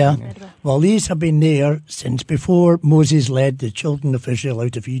I've sort of Yeah. thing, Well, these have been there since before Moses led the children of Israel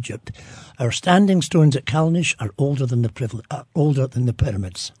out of Egypt. Our standing stones at Callanish are older than the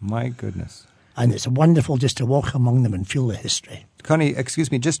pyramids. My goodness. And it's wonderful just to walk among them and feel the history. Connie,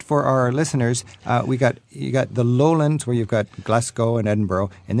 excuse me, just for our listeners, you got the lowlands where you've got Glasgow and Edinburgh,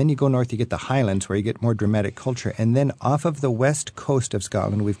 and then you go north, you get the highlands where you get more dramatic culture, and then off of the west coast of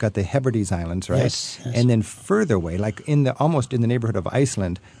Scotland, we've got the Hebrides Islands, right? Yes. And then further away, like almost in the neighborhood of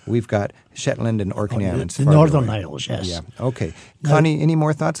Iceland, we've got Shetland and Orkney Islands. The farther Northern away. Isles, yes. Yeah. Okay, Connie, any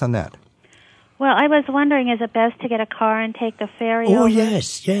more thoughts on that? Well, I was wondering, is it best to get a car and take the ferry Oh, over?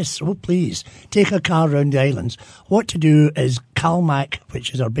 yes. Oh, please. Take a car around the islands. What to do is Calmac,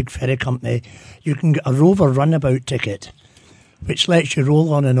 which is our big ferry company, you can get a Rover runabout ticket, which lets you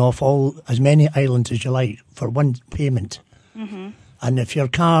roll on and off as many islands as you like for one payment. Mm-hmm. And if your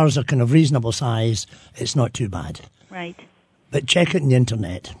cars are kind of reasonable size, it's not too bad. Right. But check it on the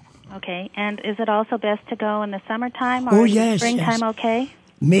internet. Okay. And is it also best to go in the summertime Oh, or is yes, springtime yes. okay?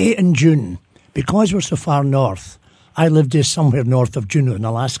 May and June. Because we're so far north, I live just somewhere north of Juneau in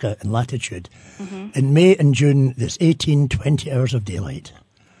Alaska in latitude. Mm-hmm. In May and June, there's 18, 20 hours of daylight.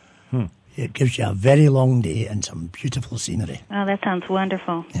 It gives you a very long day and some beautiful scenery. Oh, that sounds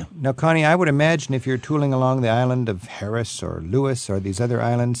wonderful. Yeah. Now, Connie, I would imagine if you're tooling along the island of Harris or Lewis or these other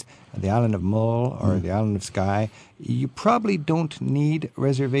islands, the island of Mull or the island of Skye, you probably don't need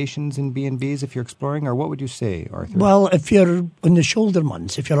reservations in B&Bs if you're exploring, or what would you say, Arthur? Well, if you're in the shoulder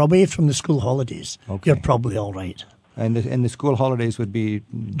months, if you're away from the school holidays, Okay. you're probably all right. And the school holidays would be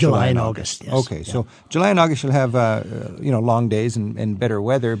July and August, yes. Okay, so July and August you'll have long days and better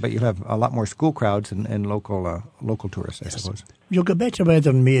weather, but you'll have a lot more school crowds and local tourists, I suppose. You'll get better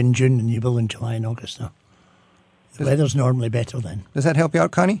weather in May and June than you will in July and August, though. The weather's normally better then. Does that help you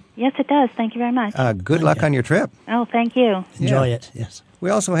out, Connie? Yes, it does. Thank you very much. Good luck on your trip. Oh, thank you. Enjoy it, yes. We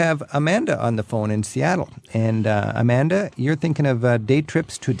also have Amanda on the phone in Seattle. And Amanda, you're thinking of day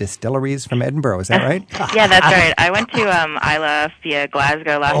trips to distilleries from Edinburgh, is that right? Yeah, that's right. I went to Islay via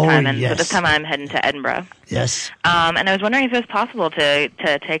Glasgow last time, and so yes. this time I'm heading to Edinburgh. Yes. And I was wondering if it was possible to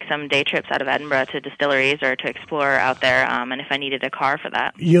take some day trips out of Edinburgh to distilleries or to explore out there, and if I needed a car for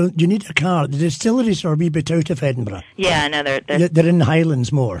that. You need a car. The distilleries are a wee bit out of Edinburgh. Yeah, I know they're They're in the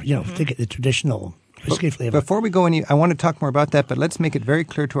Highlands more, to get the traditional whiskey flavour. Before we go any, I want to talk more about that, but let's make it very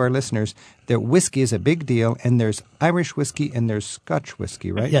clear to our listeners that whiskey is a big deal, and there's Irish whiskey and there's Scotch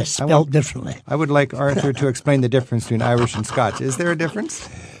whiskey, right? Yes, spelled differently. I would like Arthur to explain the difference between Irish and Scotch. Is there a difference?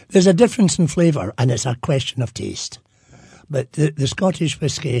 There's a difference in flavour, and it's a question of taste. But the Scottish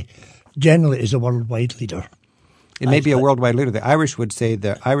whiskey generally is a worldwide leader. It may be a worldwide leader. The Irish would say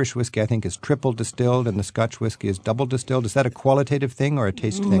the Irish whiskey, I think, is triple distilled and the Scotch whiskey is double distilled. Is that a qualitative thing or a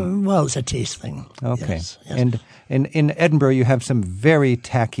taste thing? Well, it's a taste thing. Okay. Yes. And in Edinburgh, you have some very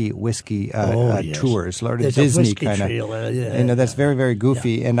tacky whiskey yes. tours, Lord of There's a Disney whiskey kind of. trail, That's very, very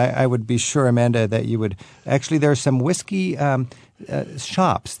goofy. And I would be sure, Amanda, that you would actually. There's some whiskey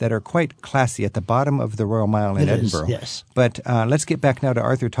shops that are quite classy at the bottom of the Royal Mile in Edinburgh. Yes. But let's get back now to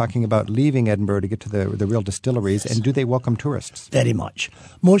Arthur talking about leaving Edinburgh to get to the real distilleries. Yes. And do they welcome tourists? Very much.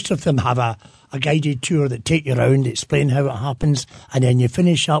 Most of them have a guided tour that take you around, explain how it happens, and then you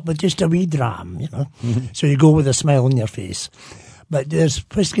finish up with just a wee dram, Mm-hmm. So you go with a smile on your face. But there's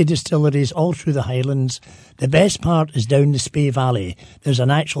whisky distilleries all through the Highlands. The best part is down the Spey Valley. There's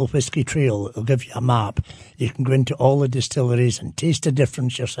an actual whisky trail. It'll give you a map. You can go into all the distilleries and taste the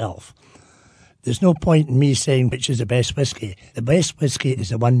difference yourself. There's no point in me saying which is the best whisky. The best whisky is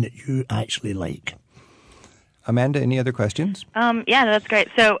the one that you actually like. Amanda, any other questions? Yeah, no, that's great.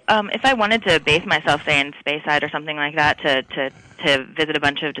 So if I wanted to base myself, say, in Speyside or something like that, to visit a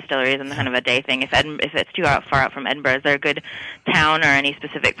bunch of distilleries and kind of a day thing, if it's too far out from Edinburgh, is there a good town or any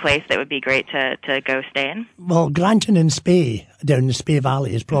specific place that would be great to go stay in? Well, Grantown in Spey, down the Spey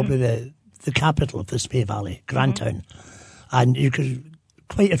Valley, is probably the capital of the Spey Valley, Grantown. And you could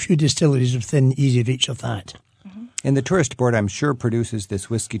quite a few distilleries within easy reach of that. And the tourist board, I'm sure, produces this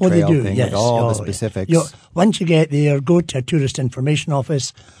whiskey Well, trail they do, thing yes. with all the specifics. Once you get there, go to a tourist information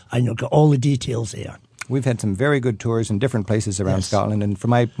office and you'll get all the details there. We've had some very good tours in different places around Scotland, and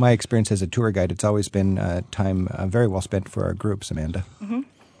from my experience as a tour guide, it's always been time very well spent for our groups, Amanda. Mm-hmm.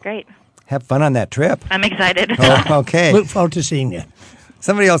 Great. Have fun on that trip. I'm excited. Oh, okay. Look forward to seeing you.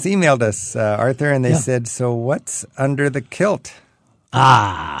 Somebody else emailed us, Arthur, and they said, so what's under the kilt?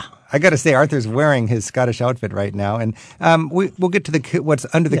 I got to say, Arthur's wearing his Scottish outfit right now, and we'll get to what's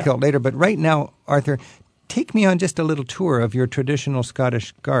under the kilt later. But right now, Arthur, take me on just a little tour of your traditional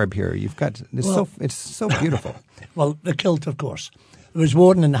Scottish garb here. You've got this it's so beautiful. Well, the kilt, of course. It was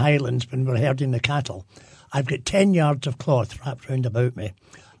worn in the Highlands when we were herding the cattle. I've got 10 yards of cloth wrapped round about me,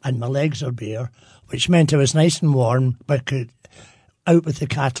 and my legs are bare, which meant I was nice and warm, but out with the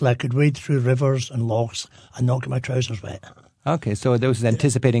cattle, I could wade through rivers and lochs and not get my trousers wet. Okay, so that was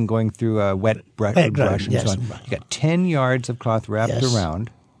anticipating going through a wet brush and yes, so on. right. You got 10 yards of cloth wrapped around.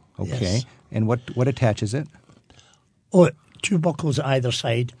 Okay, Yes. and what attaches it? Oh, 2 buckles at either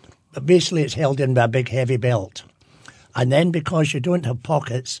side, but basically it's held in by a big heavy belt. And then because you don't have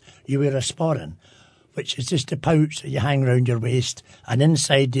pockets, you wear a sporran, which is just a pouch that you hang around your waist, and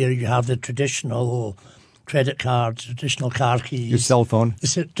inside there you have the traditional credit cards, traditional car keys. Your cell phone? The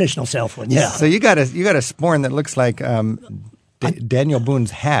traditional cell phone, yeah. So you got a sporran that looks like Daniel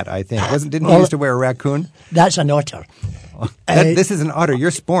Boone's hat, I think. Didn't he used to wear a raccoon? That's an otter. This is an otter.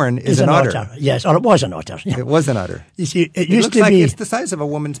 Your sporran is an otter. Yes, or it was an otter. Yeah. It was an otter. You see, it looks used to like be... it's the size of a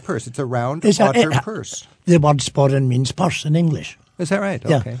woman's purse. It's a round otter purse. The word sporran means purse in English. Is that right?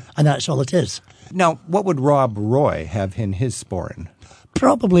 Yeah, Okay. and that's all it is. Now, what would Rob Roy have in his sporran?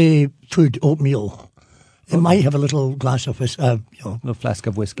 Probably food, oatmeal. It might have a little glass of whiskey, A little flask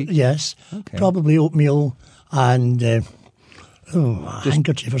of whiskey? Yes, Okay. probably oatmeal and a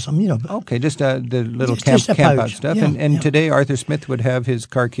handkerchief or something, Okay, just the little Just a camp out pouch, stuff. yeah, and yeah. today Arthur Smith would have his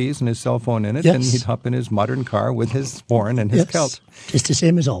car keys and his cell phone in it, and Yes. he'd hop in his modern car with his sporran and his Yes, kilt. it's the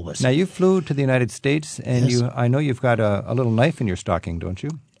same as always. Now, you flew to the United States, and Yes. I know you've got a little knife in your stocking, don't you?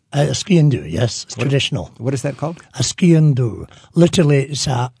 A ski and do, yes, it's traditional. What is that called? A ski and do. Literally, it's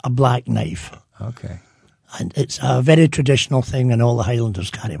a black knife. Okay. And it's a very traditional thing, and all the Highlanders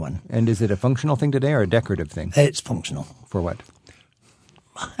carry one. And is it a functional thing today or a decorative thing? It's functional. For what?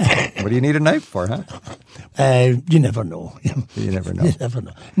 What do you need a knife for, huh? You never know. You never know. You never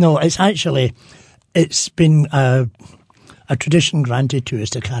know. No, it's been a tradition granted to us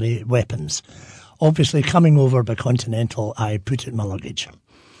to carry weapons. Obviously, coming over by Continental, I put it in my luggage.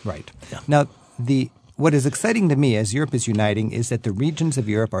 Right. Yeah. Now, what is exciting to me as Europe is uniting is that the regions of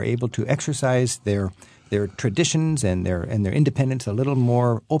Europe are able to exercise their traditions and their independence a little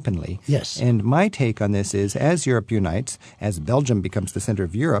more openly. Yes. And my take on this is, as Europe unites, as Belgium becomes the center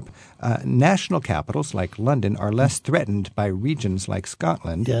of Europe, national capitals like London are less threatened by regions like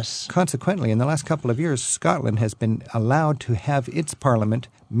Scotland. Yes. Consequently, in the last couple of years, Scotland has been allowed to have its parliament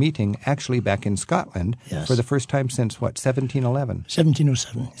meeting actually back in Scotland Yes. for the first time since, 1711?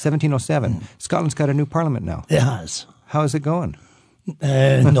 1707. 1707. Scotland's got a new parliament now. It has. How's it going?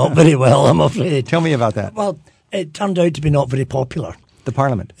 Not very well, I'm afraid. Tell me about that. Well, it turned out to be not very popular, The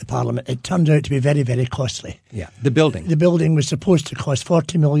parliament. the Parliament. It turned out to be very, very costly. Yeah. The building. The building was supposed to cost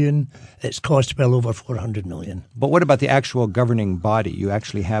 40 million. It's cost well over 400 million. But what about the actual governing body? You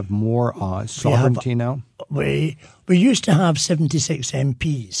actually have more sovereignty now? We used to have 76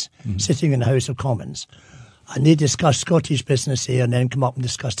 MPs sitting in the House of Commons, and they discussed Scottish business here and then come up and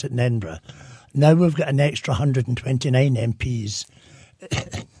discussed it in Edinburgh. Now we've got an extra 129 MPs.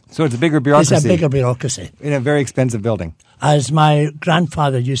 So it's a bigger bureaucracy. It's a bigger bureaucracy. In a very expensive building. As my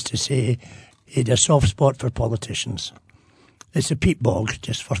grandfather used to say, he had a soft spot for politicians. It's a peat bog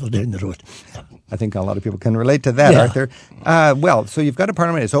just further down the road. I think a lot of people can relate to that, Yeah. Arthur. Well, so you've got a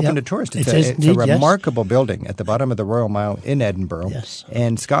Parliament. It's open to tourists. It's, It is it's a indeed, yes. remarkable building at the bottom of the Royal Mile in Edinburgh. Yes.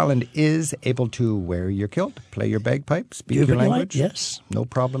 And Scotland is able to wear your kilt, play your bagpipe, speak Do your what you language. like, yes. No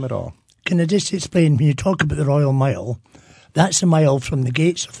problem at all. Can I just explain, when you talk about the Royal Mile, that's a mile from the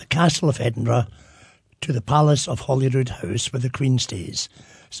gates of the Castle of Edinburgh to the Palace of Holyrood House where the Queen stays.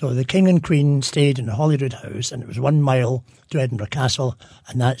 So the King and Queen stayed in the Holyrood House, and it was 1 mile to Edinburgh Castle,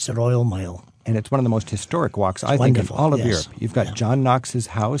 and that's the Royal Mile. And it's one of the most historic walks, I think, in wonderful, all of yes. Europe. You've got John Knox's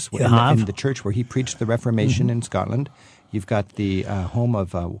house You in have. the church where he preached the Reformation in Scotland. You've got the home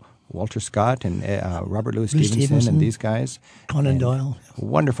of Walter Scott and Robert Louis Stevenson and these guys. Conan And Doyle.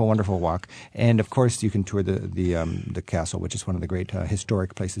 Wonderful, wonderful walk. And, of course, you can tour the castle, which is one of the great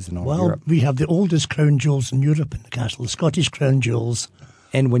historic places in all of Well, Europe. we have the oldest crown jewels in Europe in the castle, the Scottish crown jewels.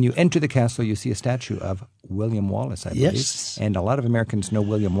 And when you enter the castle, you see a statue of William Wallace, I believe. Yes. And a lot of Americans know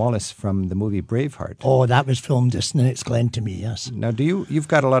William Wallace from the movie Braveheart. Oh, that was filmed just next Glen to me, yes. Now, you've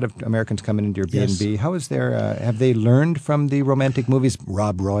got a lot of Americans coming into your Yes. B&B. How is have they learned from the romantic movies,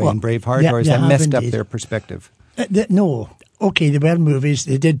 Rob Roy and Braveheart, yeah, or has they that have messed up indeed. their perspective? No. Okay, they were movies.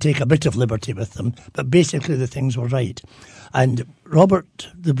 They did take a bit of liberty with them, but basically the things were right. And Robert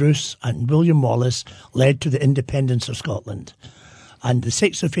the Bruce and William Wallace led to the independence of Scotland. And the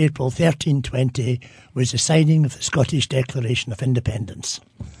 6th of April 1320 was the signing of the Scottish Declaration of Independence.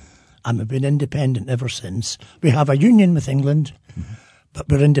 And we've been independent ever since. We have a union with England, but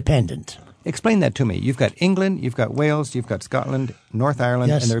we're independent. Explain that to me. You've got England, you've got Wales, you've got Scotland, North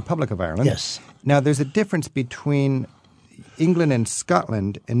Ireland, Yes. and the Republic of Ireland. Yes. Now, there's a difference between England and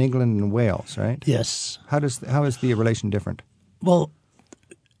Scotland and England and Wales, right? Yes. How is the relation different? Well,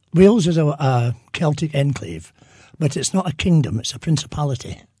 Wales is a Celtic enclave, but it's not a kingdom, it's a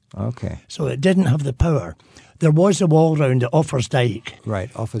principality. Okay. So it didn't have the power. There was a wall round at Offa's Dyke.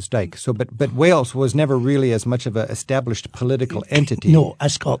 Right, Offa's Dyke. So, but Wales was never really as much of an established political entity. No,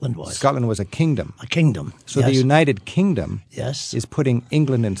 as Scotland was. Scotland was a kingdom. A kingdom. So yes. the United Kingdom Yes. is putting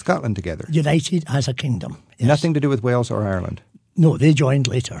England and Scotland together. United as a kingdom. Yes. Nothing to do with Wales or Ireland. No, they joined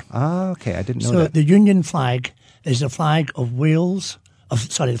later. Ah, okay, I didn't know So that. the Union flag is the flag of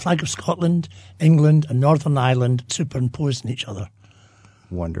the flag of Scotland, England and Northern Ireland superimposed on each other.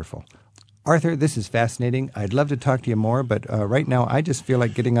 Wonderful. Arthur, this is fascinating. I'd love to talk to you more, but right now I just feel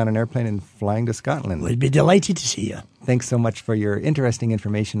like getting on an airplane and flying to Scotland. We'd be delighted to see you. Thanks so much for your interesting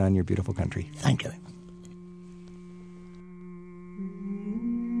information on your beautiful country. Thank you.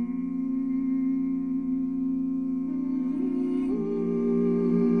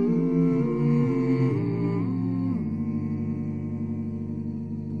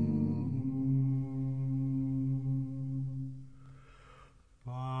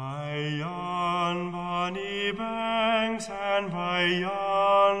 By yon bonny banks and by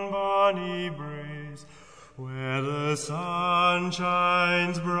yon bonny braes, where the sun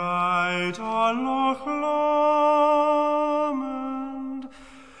shines bright on Loch Lomond,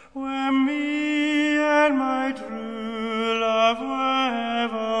 where me and my true love were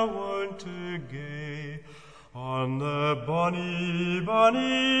ever wont to gay, on the bonny,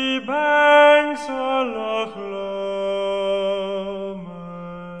 bonny banks of Loch Lomond.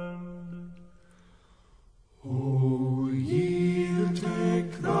 Oh, ye'll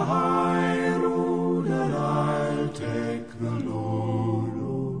take the high road, and I'll take the low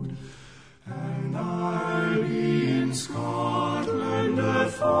road, and I'll be in Scotland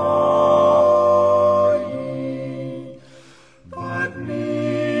afore ye. But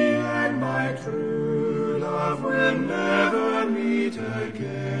me and my true love will never meet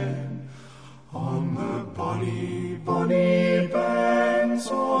again on the bonny, bonny banks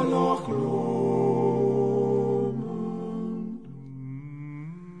of Loch Lomond.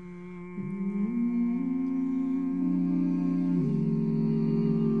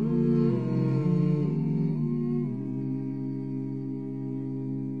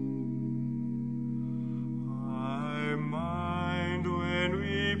 I mind when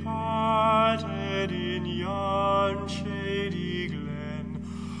we parted in yon shady glen,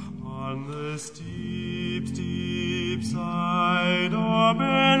 on the steep, steep side of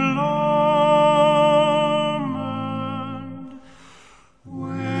Ben Lomond,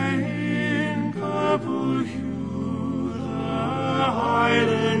 where in purple hue the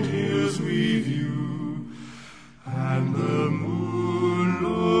highland hills we view, and the moon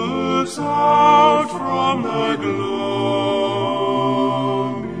looks out from the gloaming.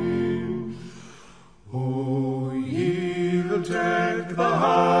 Oh, ye'll take the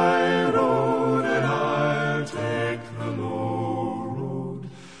high road, and I'll take the low road,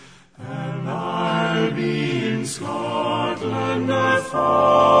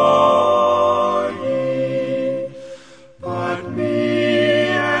 for ye. But me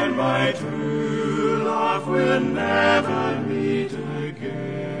and my true love will never meet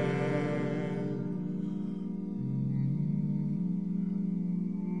again.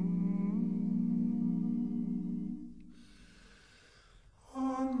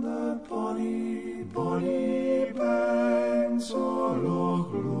 On the bonny, bonny banks o'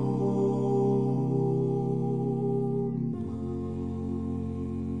 Loch Lomond.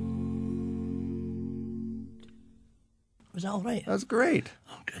 Was that all right? That was great.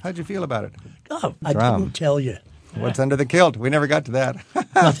 Oh, good. How'd you feel about it? Oh, I Drum. didn't tell you. What's under the kilt? We never got to that.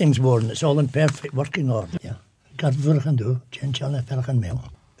 Nothing's worn. It's all in perfect working order. Yeah. Garfurchan do, Chenchana Ferchan Mel.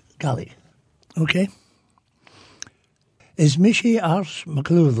 Gally. Okay. Is Mishi Ars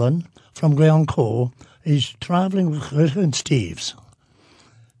McLoughlin from Glencoe is travelling with Richard Steves.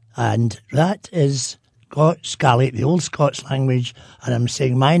 And that is Scots Gaelic, the old Scots language, and I'm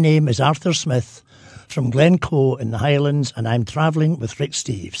saying my name is Arthur Smith from Glencoe in the Highlands, and I'm travelling with Rick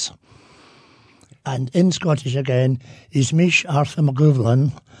Steves. And in Scottish again is Mish Arthur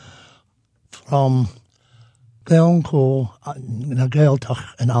McLoughlin from Glencoe in a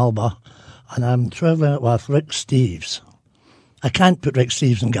Gaeltach in Alba, and I'm travelling with Rick Steves. I can't put Rick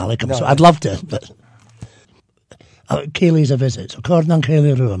Steves in Gaelic, so I'd love to, but Cayley's a visit. So Gordon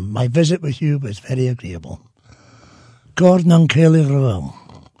Cayley Ruam, my visit with you was very agreeable. Gordon Cayley Ruam,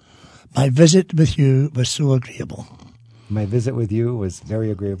 my visit with you was so agreeable. My visit with you was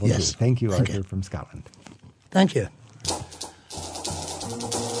very agreeable too. Thank you, Arthur, from Scotland. Thank you.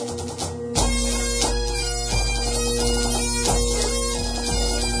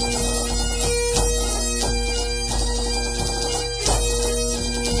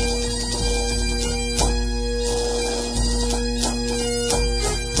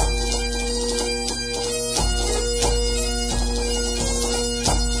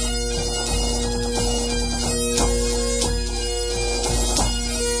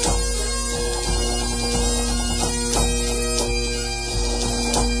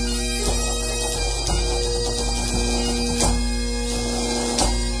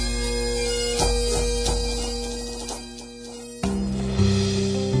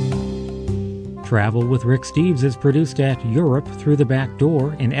 Travel with Rick Steves is produced at Europe Through the Back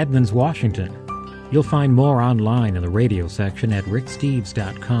Door in Edmonds, Washington. You'll find more online in the radio section at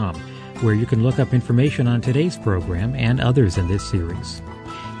ricksteves.com, where you can look up information on today's program and others in this series.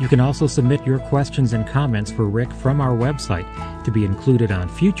 You can also submit your questions and comments for Rick from our website to be included on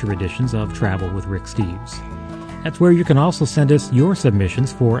future editions of Travel with Rick Steves. That's where you can also send us your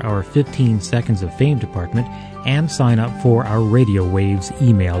submissions for our 15 Seconds of Fame department and sign up for our Radio Waves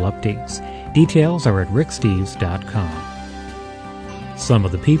email updates. Details are at ricksteves.com. Some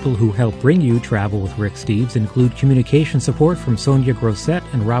of the people who help bring you Travel with Rick Steves include communication support from Sonia Grosset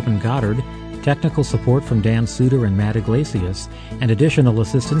and Robin Goddard, technical support from Dan Suter and Matt Iglesias, and additional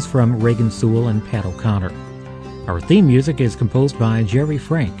assistance from Reagan Sewell and Pat O'Connor. Our theme music is composed by Jerry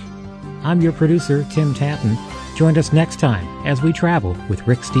Frank. I'm your producer, Tim Tatton. Join us next time as we travel with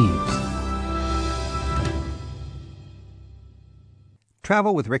Rick Steves.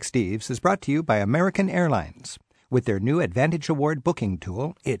 Travel with Rick Steves is brought to you by American Airlines. With their new Advantage Award booking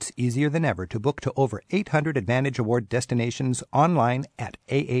tool, it's easier than ever to book to over 800 Advantage Award destinations online at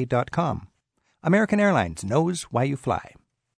aa.com. American Airlines knows why you fly.